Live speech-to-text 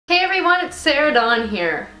everyone, it's Sara-Dawn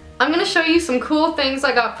here. I'm gonna show you some cool things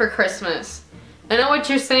I got for Christmas. I know what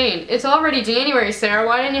you're saying. It's already January, Sarah.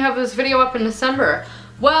 Why didn't you have this video up in December?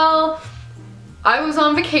 Well, I was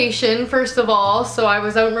on vacation, first of all, so I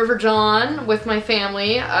was out in River John with my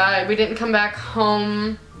family. We didn't come back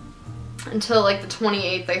home until like the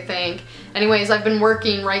 28th, I think. Anyways, I've been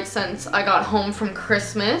working right since I got home from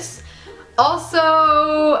Christmas.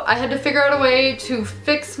 Also, I had to figure out a way to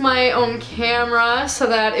fix my own camera so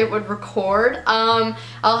that it would record. I'll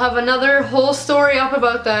have another whole story up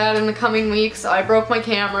about that in the coming weeks. I broke my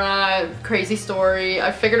camera, crazy story.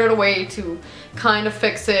 I figured out a way to kind of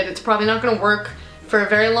fix it. It's probably not going to work for a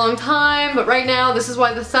very long time, but right now this is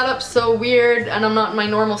why the setup's so weird and I'm not in my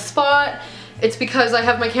normal spot. It's because I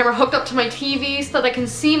have my camera hooked up to my TV so that I can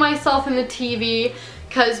see myself in the TV,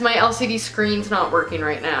 because my LCD screen's not working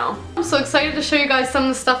right now. I'm so excited to show you guys some of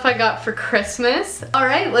the stuff I got for Christmas.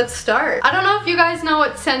 Alright, let's start. I don't know if you guys know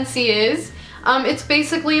what Scentsy is. It's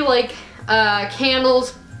basically like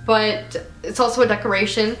candles, but it's also a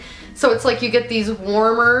decoration. So it's like you get these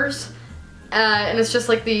warmers, and it's just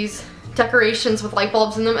like these decorations with light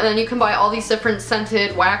bulbs in them, and then you can buy all these different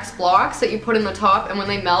scented wax blocks that you put in the top, and when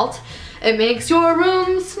they melt, it makes your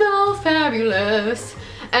room smell fabulous.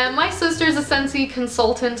 And my sister's a Scentsy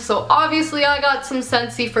consultant, so obviously I got some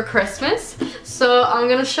Scentsy for Christmas, so I'm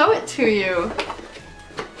gonna show it to you.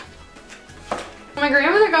 My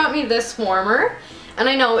grandmother got me this warmer, and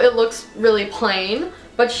I know it looks really plain,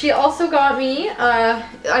 but she also got me,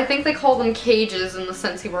 I think they call them cages in the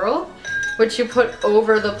Scentsy world, which you put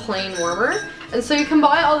over the plain warmer. And so you can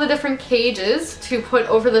buy all the different cages to put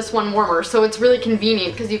over this one warmer, so it's really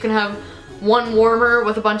convenient because you can have one warmer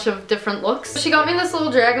with a bunch of different looks. She got me this little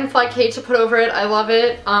dragonfly cage to put over it. I love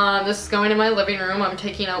it. This is going in my living room. I'm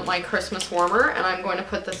taking out my Christmas warmer and I'm going to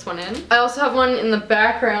put this one in. I also have one in the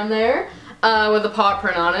background there with a paw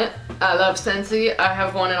print on it. I love Scentsy. I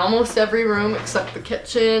have one in almost every room except the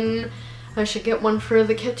kitchen. I should get one for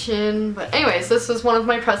the kitchen. But anyways, this was one of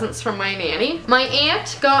my presents from my nanny. My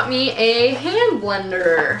aunt got me a hand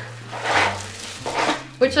blender,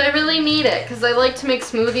 which I really need it because I like to make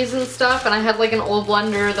smoothies and stuff, and I had like an old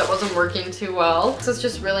blender that wasn't working too well. This is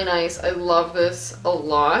just really nice. I love this a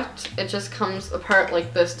lot. It just comes apart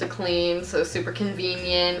like this to clean, so super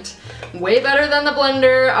convenient. Way better than the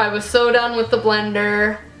blender. I was so done with the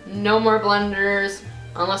blender. No more blenders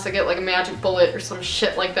unless I get like a magic bullet or some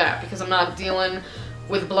shit like that, because I'm not dealing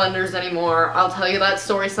with blenders anymore. I'll tell you that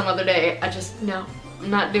story some other day. No. I'm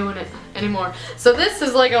not doing it anymore. So this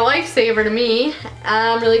is like a lifesaver to me.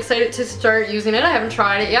 I'm really excited to start using it. I haven't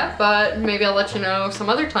tried it yet, but maybe I'll let you know some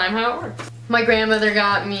other time how it works. My grandmother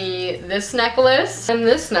got me this necklace, and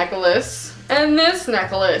this necklace, and this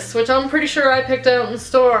necklace, which I'm pretty sure I picked out in the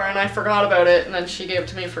store and I forgot about it, and then she gave it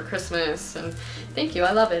to me for Christmas, and thank you,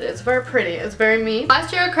 I love it. It's very pretty. It's very me.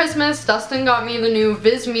 Last year at Christmas, Dustin got me the new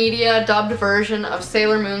Viz Media dubbed version of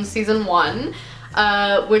Sailor Moon Season 1.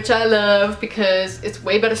 Which I love because it's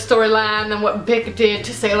way better storyline than what Bic did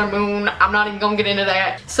to Sailor Moon. I'm not even gonna get into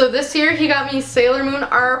that. So this year he got me Sailor Moon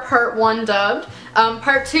R Part 1 dubbed.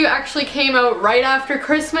 Part 2 actually came out right after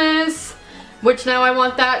Christmas, which now I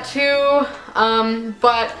want that too,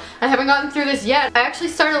 but I haven't gotten through this yet. I actually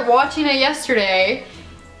started watching it yesterday,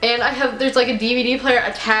 and there's like a DVD player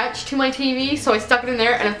attached to my TV, so I stuck it in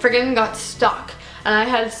there and it friggin' got stuck. And I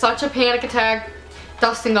had such a panic attack.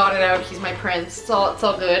 Dustin got it out. He's my prince. It's all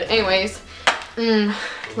good. Anyways,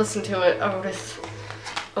 listen to it.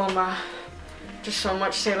 Oh my, just so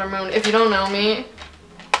much Sailor Moon. If you don't know me,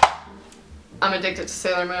 I'm addicted to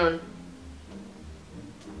Sailor Moon.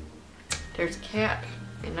 There's a cat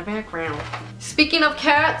in the background. Speaking of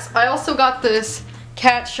cats, I also got this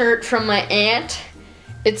cat shirt from my aunt.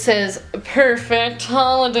 It says "Perfect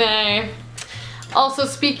Holiday." Also,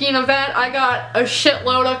 speaking of that, I got a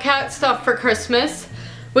shitload of cat stuff for Christmas,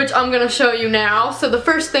 which I'm gonna show you now. So the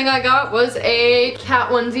first thing I got was a cat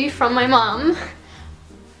onesie from my mom.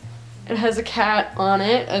 It has a cat on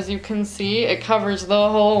it, as you can see. It covers the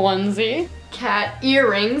whole onesie. Cat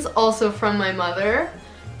earrings, also from my mother.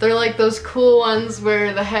 They're like those cool ones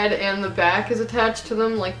where the head and the back is attached to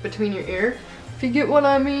them, like between your ear. If you get what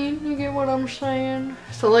I mean, you get what I'm saying.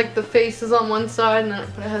 So like the face is on one side, and then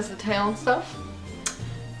it has the tail and stuff.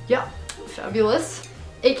 Yeah, fabulous.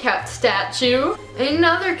 A cat statue.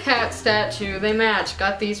 Another cat statue. They match.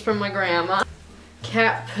 Got these from my grandma.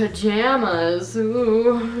 Cat pajamas.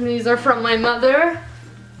 Ooh, these are from my mother.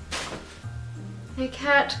 A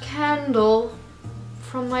cat candle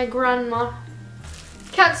from my grandma.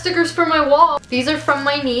 Cat stickers for my wall. These are from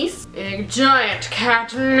my niece. Big giant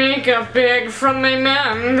cat makeup bag from my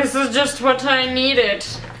mom. This is just what I needed.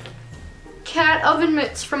 cat oven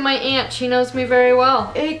mitts from my aunt. She knows me very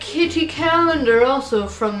well. A kitty calendar also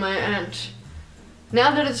from my aunt.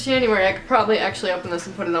 Now that it's January, I could probably actually open this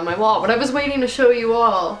and put it on my wall, but I was waiting to show you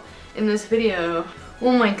all in this video.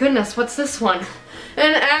 Oh my goodness, what's this one?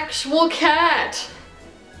 An actual cat!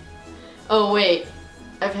 Oh wait,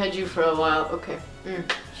 I've had you for a while. Okay,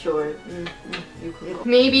 sure, you can go.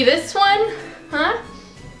 Maybe this one? Huh?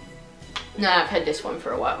 Nah, I've had this one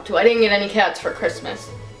for a while too. I didn't get any cats for Christmas.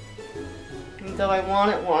 Though I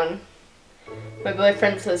wanted one. My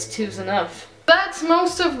boyfriend says two's enough. That's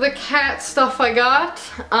most of the cat stuff I got.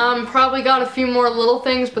 Probably got a few more little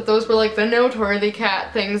things, but those were like the noteworthy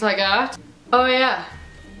cat things I got. Oh yeah,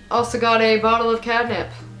 also got a bottle of catnip.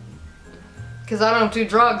 Because I don't do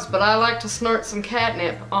drugs, but I like to snort some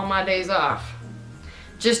catnip on my days off.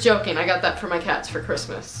 Just joking, I got that for my cats for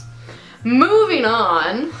Christmas. Moving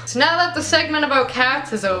on. So now that the segment about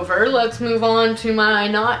cats is over, let's move on to my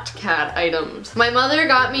not cat items. My mother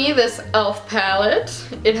got me this e.l.f. palette.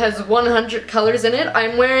 It has 100 colors in it.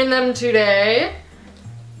 I'm wearing them today.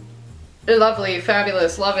 They're lovely,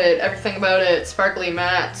 fabulous, love it, everything about it, sparkly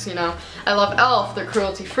mattes, you know. I love e.l.f., they're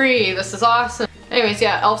cruelty free, this is awesome. Anyways,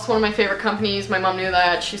 yeah, e.l.f.'s one of my favorite companies. My mom knew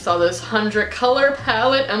that. She saw this 100 color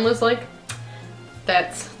palette and was like,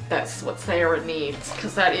 that's what Sarah needs,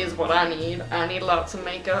 because that is what I need. I need lots of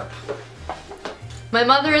makeup. My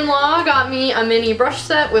mother-in-law got me a mini brush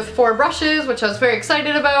set with 4 brushes, which I was very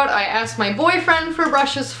excited about. I asked my boyfriend for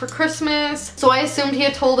brushes for Christmas, so I assumed he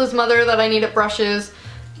had told his mother that I needed brushes,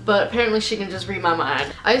 but apparently she can just read my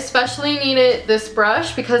mind. I especially needed this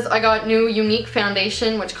brush because I got new Unique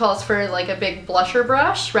foundation, which calls for like a big blusher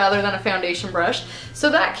brush rather than a foundation brush, so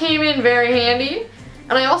that came in very handy.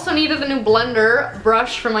 And I also needed a new blender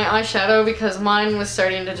brush for my eyeshadow because mine was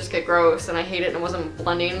starting to just get gross and I hate it and it wasn't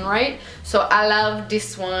blending right. So I love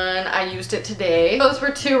this one. I used it today. Those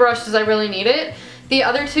were 2 brushes I really needed. The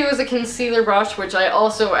other 2 is a concealer brush, which I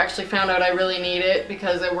also actually found out I really need it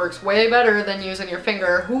because it works way better than using your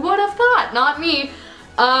finger. Who would have thought? Not me.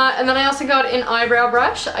 And then I also got an eyebrow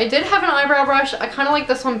brush. I did have an eyebrow brush. I kind of like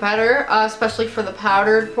this one better, especially for the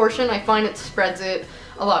powdered portion. I find it spreads it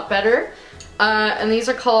a lot better. And these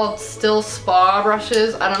are called Still Spa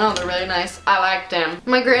brushes. I don't know, they're really nice. I like them.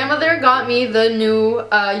 My grandmother got me the new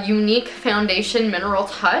Unique Foundation Mineral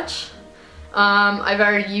Touch. I've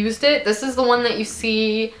already used it. This is the one that you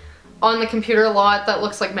see on the computer a lot that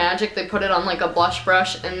looks like magic. They put it on like a blush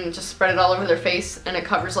brush and just spread it all over their face and it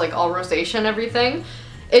covers like all rosacea and everything.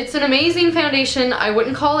 It's an amazing foundation. I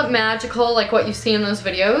wouldn't call it magical like what you see in those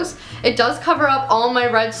videos. It does cover up all my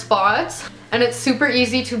red spots. And it's super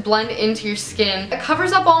easy to blend into your skin. It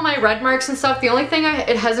covers up all my red marks and stuff. The only thing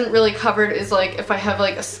it hasn't really covered is like if I have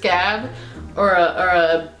like a scab or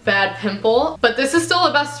a bad pimple. But this is still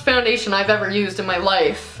the best foundation I've ever used in my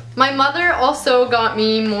life. My mother also got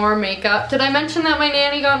me more makeup. Did I mention that my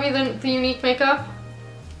nanny got me the Unique makeup?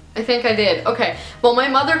 I think I did. Okay, well my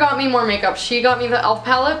mother got me more makeup. She got me the e.l.f.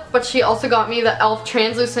 palette, but she also got me the e.l.f.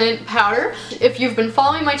 translucent powder. If you've been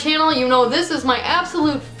following my channel, you know this is my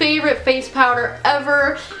absolute favorite face powder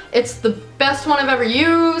ever. It's the best one I've ever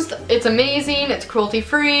used. It's amazing, it's cruelty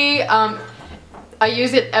free. I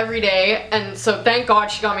use it every day, and so thank God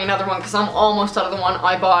she got me another one because I'm almost out of the one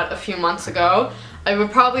I bought a few months ago. It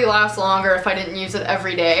would probably last longer if I didn't use it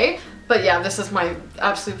every day, but yeah, this is my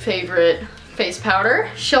absolute favorite face powder.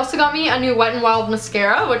 She also got me a new Wet n Wild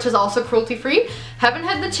mascara, which is also cruelty free. Haven't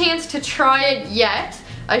had the chance to try it yet.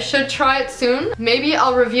 I should try it soon. Maybe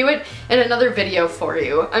I'll review it in another video for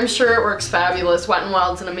you. I'm sure it works fabulous. Wet n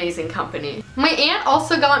Wild's an amazing company. My aunt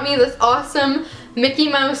also got me this awesome Mickey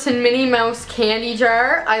Mouse and Minnie Mouse candy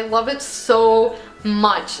jar. I love it so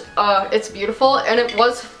much. It's beautiful, and it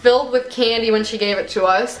was filled with candy when she gave it to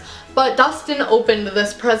us, but Dustin opened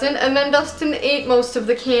this present and then Dustin ate most of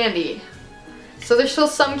the candy. So there's still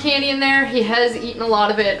some candy in there. He has eaten a lot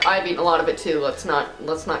of it. I've eaten a lot of it too. Let's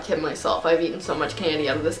not kid myself. I've eaten so much candy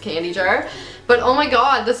out of this candy jar. But oh my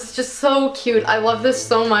god, this is just so cute. I love this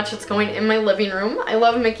so much. It's going in my living room. I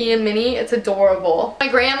love Mickey and Minnie. It's adorable. My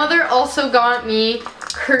grandmother also got me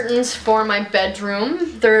curtains for my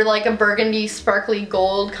bedroom. They're like a burgundy sparkly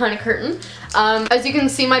gold kind of curtain. As you can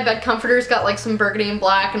see, my bed comforter's got like some burgundy and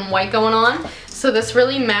black and white going on. So this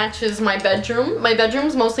really matches my bedroom. My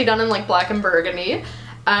bedroom's mostly done in like black and burgundy.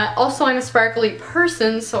 Also, I'm a sparkly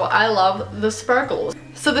person, so I love the sparkles.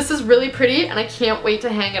 So this is really pretty and I can't wait to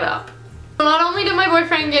hang it up. So not only did my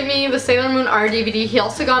boyfriend get me the Sailor Moon R DVD, he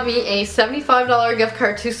also got me a $75 gift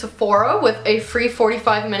card to Sephora with a free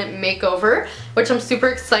 45-minute makeover, which I'm super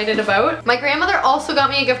excited about. My grandmother also got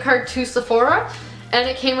me a gift card to Sephora, and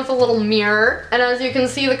it came with a little mirror, and as you can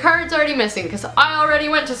see the card's already missing because I already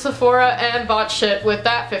went to Sephora and bought shit with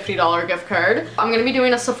that $50 gift card. I'm gonna be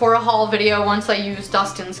doing a Sephora haul video once I use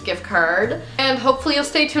Dustin's gift card, and hopefully you'll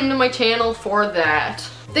stay tuned to my channel for that.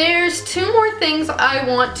 There's two more things I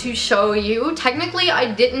want to show you. Technically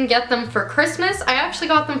I didn't get them for Christmas, I actually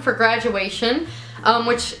got them for graduation,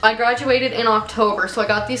 which I graduated in October, so I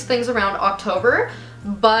got these things around October.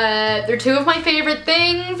 But they're two of my favorite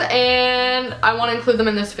things and I want to include them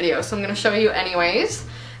in this video, so I'm going to show you anyways.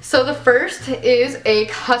 So the first is a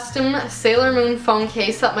custom Sailor Moon phone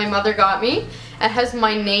case that my mother got me. It has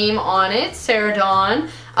my name on it, Sara-Dawn.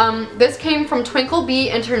 This came from Twinkle Bee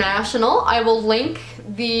International. I will link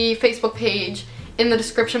the Facebook page in the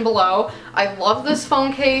description below. I love this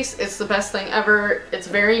phone case. It's the best thing ever. It's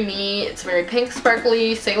very me. It's very pink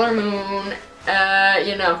sparkly, Sailor Moon,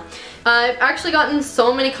 you know. I've actually gotten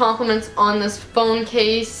so many compliments on this phone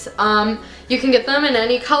case. You can get them in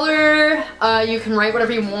any color, you can write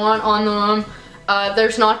whatever you want on them.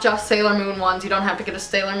 There's not just Sailor Moon ones, you don't have to get a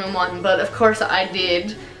Sailor Moon one, but of course I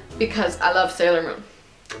did because I love Sailor Moon.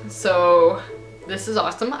 So this is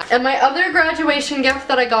awesome. And my other graduation gift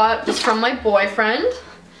that I got was from my boyfriend.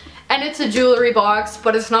 And it's a jewelry box,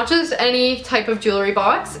 but it's not just any type of jewelry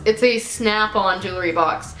box, it's a snap-on jewelry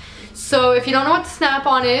box. So if you don't know what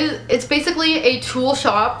Snap-on is, it's basically a tool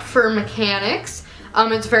shop for mechanics.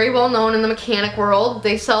 It's very well known in the mechanic world.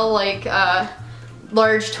 They sell like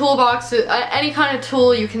large toolboxes, any kind of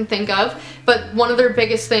tool you can think of, but one of their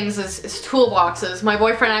biggest things is toolboxes. My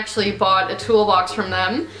boyfriend actually bought a toolbox from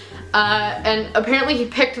them, and apparently he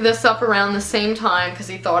picked this up around the same time because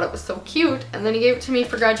he thought it was so cute, and then he gave it to me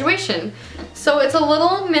for graduation. So it's a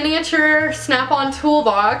little miniature Snap-on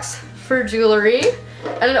toolbox for jewelry.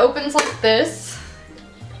 And it opens like this,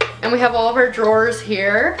 and we have all of our drawers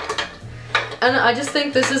here, and I just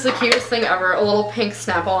think this is the cutest thing ever, a little pink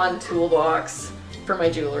snap-on toolbox for my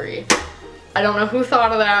jewelry. I don't know who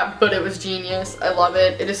thought of that, but it was genius. I love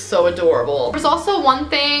it. It is so adorable. There's also one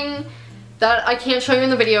thing that I can't show you in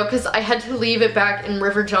the video because I had to leave it back in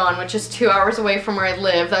River John, which is 2 hours away from where I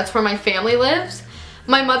live. That's where my family lives.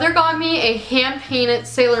 My mother got me a hand-painted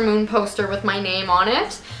Sailor Moon poster with my name on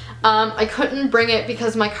it. I couldn't bring it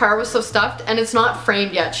because my car was so stuffed, and it's not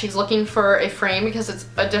framed yet. She's looking for a frame because it's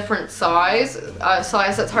a different size,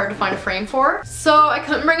 that's hard to find a frame for. So I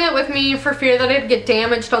couldn't bring it with me for fear that it'd get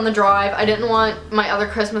damaged on the drive. I didn't want my other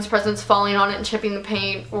Christmas presents falling on it and chipping the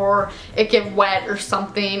paint, or it get wet or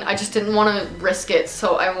something. I just didn't want to risk it,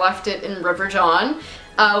 so I left it in River John.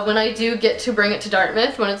 When I do get to bring it to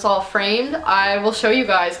Dartmouth, when it's all framed, I will show you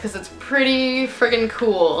guys because it's pretty friggin'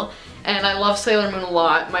 cool. And I love Sailor Moon a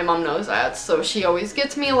lot. My mom knows that, so she always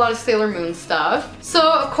gets me a lot of Sailor Moon stuff. So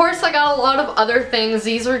of course I got a lot of other things.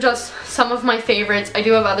 These are just some of my favorites. I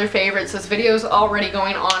do have other favorites. This video is already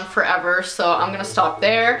going on forever, so I'm gonna stop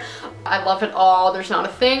there. I love it all. There's not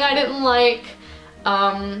a thing I didn't like.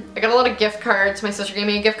 I got a lot of gift cards. My sister gave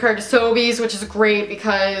me a gift card to Sobeys, which is great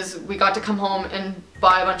because we got to come home and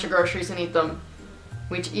buy a bunch of groceries and eat them,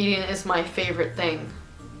 which eating is my favorite thing.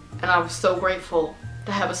 And I was so grateful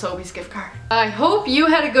to have a Sobeys gift card. I hope you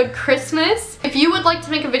had a good Christmas. If you would like to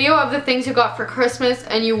make a video of the things you got for Christmas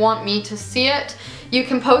and you want me to see it, you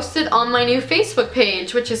can post it on my new Facebook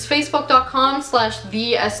page, which is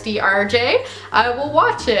facebook.com/thesdrj. I will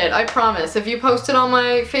watch it, I promise. If you post it on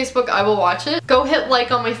my Facebook, I will watch it. Go hit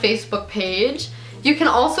like on my Facebook page. You can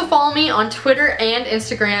also follow me on Twitter and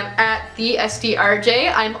Instagram at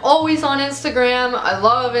 @thesdrj. I'm always on Instagram. I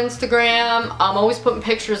love Instagram. I'm always putting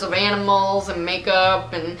pictures of animals and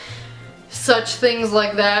makeup and such things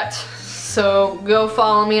like that. So go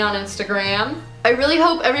follow me on Instagram. I really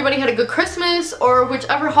hope everybody had a good Christmas or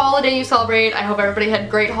whichever holiday you celebrate. I hope everybody had a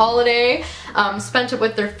great holiday, spent it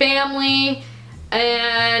with their family,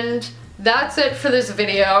 and that's it for this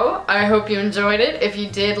video. I hope you enjoyed it. If you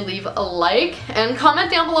did, leave a like and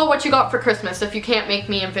comment down below what you got for Christmas if you can't make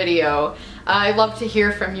me a video. I love to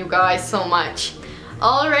hear from you guys so much.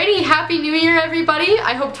 Alrighty, Happy New Year everybody.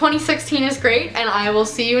 I hope 2016 is great and I will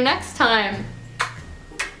see you next time.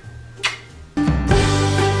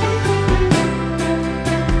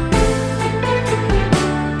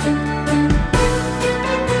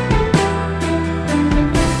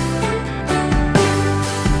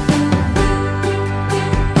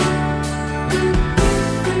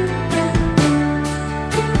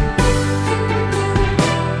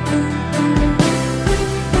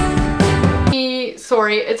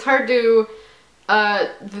 Sorry, it's hard to,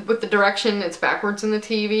 with the direction, it's backwards in the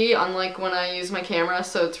TV, unlike when I use my camera,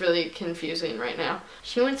 so it's really confusing right now.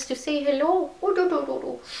 She wants to say hello. Oh,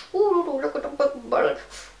 look at the butt.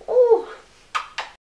 Oh.